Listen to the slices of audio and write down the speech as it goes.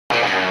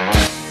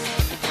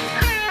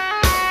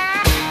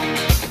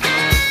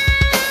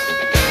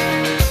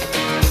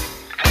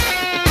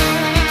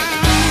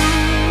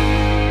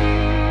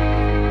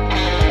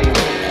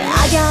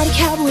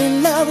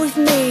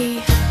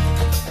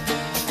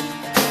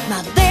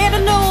My baby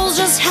knows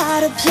just how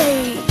to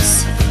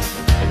place.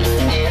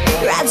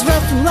 Rides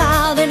rough and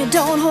wild and he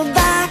don't hold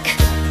back.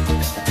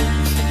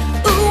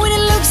 Ooh, when he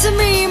looks at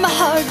me, my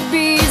heart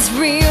beats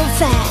real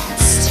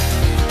fast.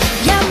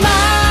 Yeah,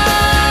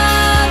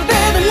 my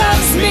baby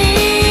loves me,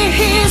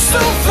 he's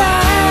so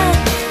fine.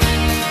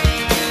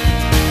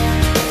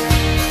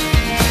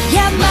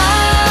 Yeah,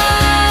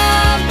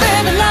 my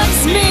baby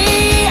loves me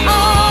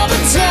all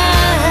the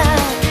time.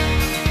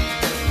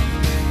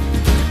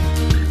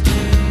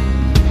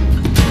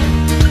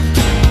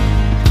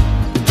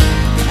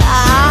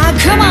 Ah,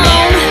 come on.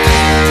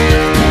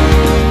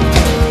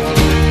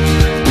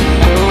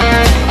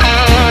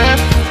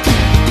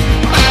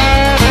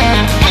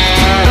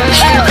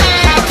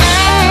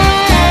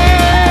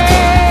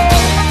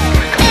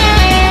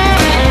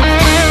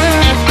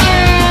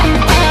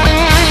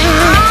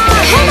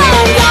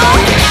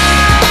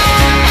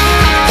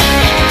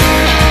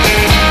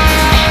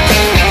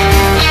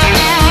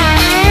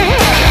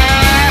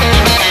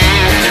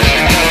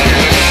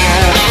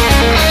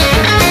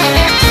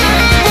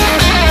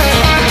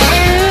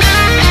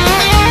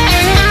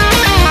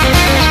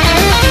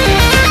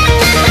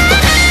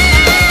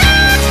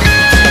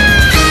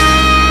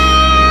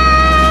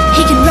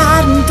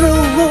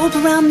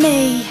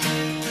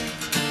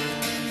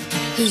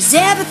 He's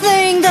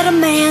everything that a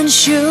man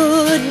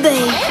should be.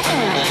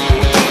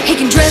 He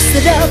can dress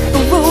it up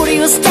a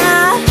rodeo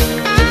style.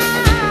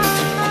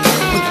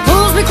 When he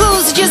pulls me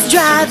close, it just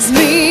drives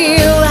me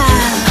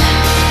wild.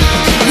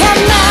 Yeah,